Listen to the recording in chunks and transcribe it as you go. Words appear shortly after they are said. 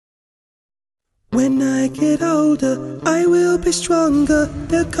When I get older, I will be stronger.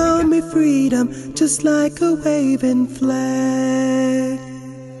 They'll call me freedom, just like a waving flag.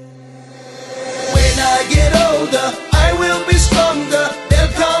 When I get older, I will be stronger.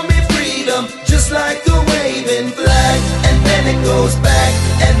 They'll call me freedom, just like a waving flag. And then it goes back,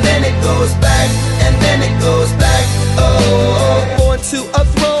 and then it goes back, and then it goes back. Oh, born to a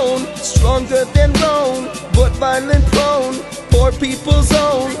throne, stronger than Rome, but violent prone, poor people's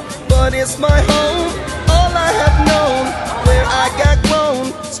own. But it's my home, all I have known, where I got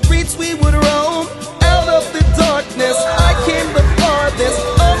grown. Streets we would roam, out of the darkness I came the farthest,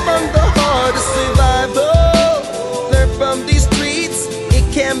 among the hardest survival. Learn from these streets, it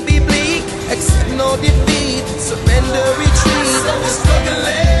can be bleak. Accept no defeat, surrender, retreat. We're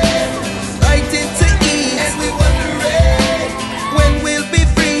struggling, fighting to eat, and we wondering when we'll be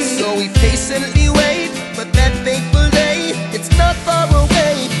free. So we patiently wait for that fateful day. It's not far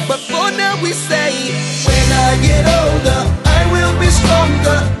away, but for now we say, when I get older, I will be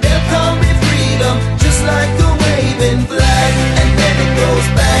stronger. They'll call me freedom, just like a waving flag. And then it goes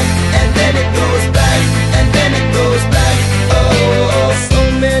back, and then it goes back, and then it goes back. Oh, so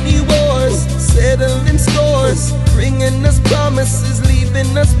many wars, settling scores, bringing us promises,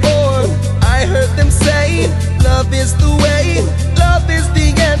 leaving us poor. I heard them say, love is the way, love is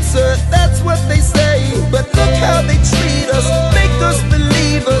the answer, that's what they say. But look how they treat us, make us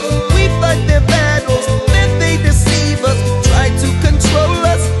believers. We fight their battles, then they deceive us. Try to control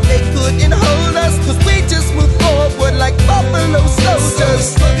us, they couldn't hold us, cause we just move forward like buffalo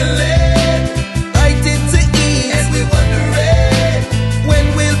soldiers. Struggling, fighting to eat, and we wondering when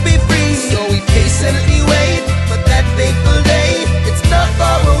we'll be free. So we patiently wait for that fateful day. It's not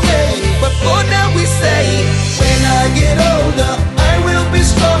far away, but for now we say, when I get older, I will be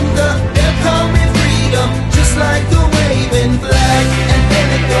stronger. They'll call me freedom, just like a waving flag. And then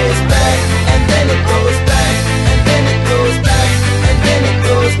it goes back, and then it goes back, and then it goes back, and then it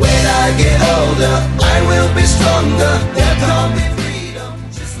goes. When I get older, I will be stronger. They'll call me freedom,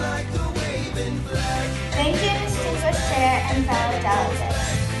 just like a waving flag. Thank you, distinguished chair and fellow delegates.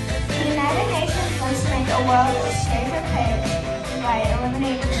 The United Nations wants to make a world a safer place by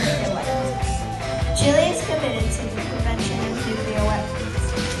eliminating nuclear weapons. Chile is committed to the prevention of nuclear weapons.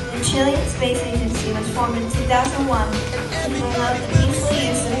 The Chilean Space Agency was formed in 2001 to promote the peaceful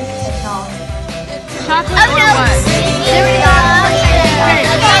use of technology. Chocolate or what? There we go.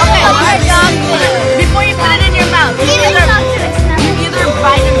 Before you put it in your mouth, you either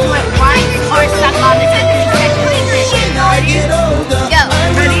bite into it once or suck on it. When I get older, Go.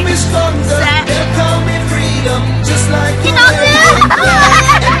 I will be stronger. Set. They'll call me freedom, just like a waving flag.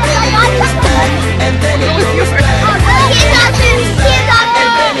 And then it goes back, and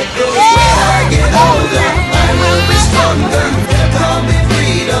then it goes. When I get older, I will be stronger. They'll call me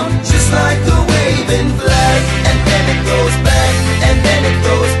freedom, just like a waving flag. And then it goes back, and then it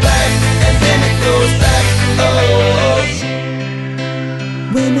goes back, and then it goes back. Oh.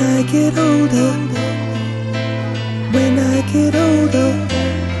 When I get older, when I get older,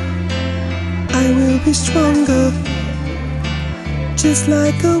 I will be stronger, just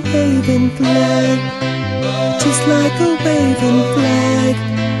like a waving flag, just like a waving flag,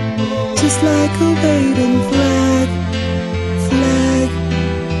 just like a waving flag, flag,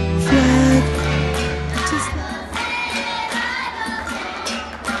 flag, just like.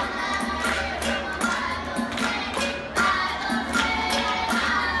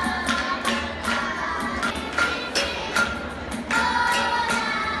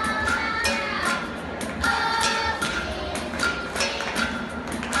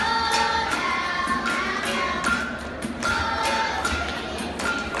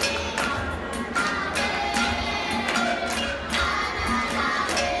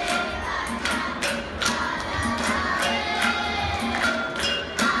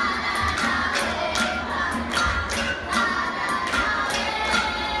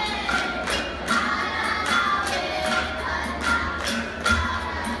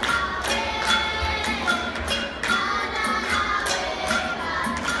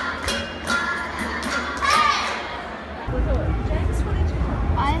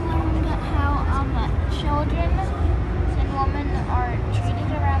 I learned how children and women are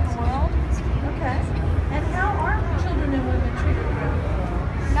treated around the world. Okay. And how are children and women treated around the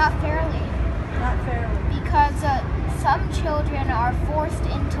world? Not fairly, Not fairly. because some children are forced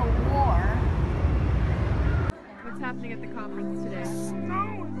into war. What's happening at the conference today?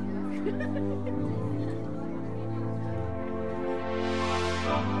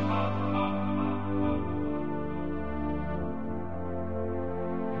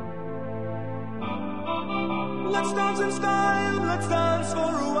 Let's dance in style, let's dance for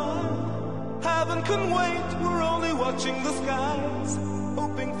a while. Have heaven can wait, we're only watching the skies,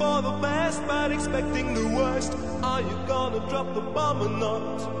 hoping for the best but expecting the worst. Are you gonna drop the bomb or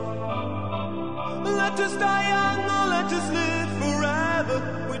not? Let us die young or let us live forever.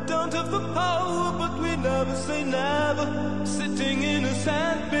 We don't have the power but we never say never. Sitting in a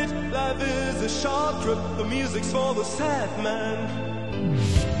sandpit, life is a short trip. The music's for the sad man.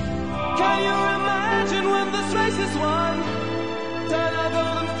 Can you imagine when this race is won? Turn our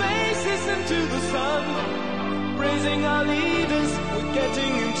golden faces into the sun, praising our leaders, we're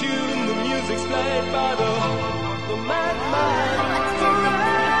getting in tune. The music's played by the madman. Forever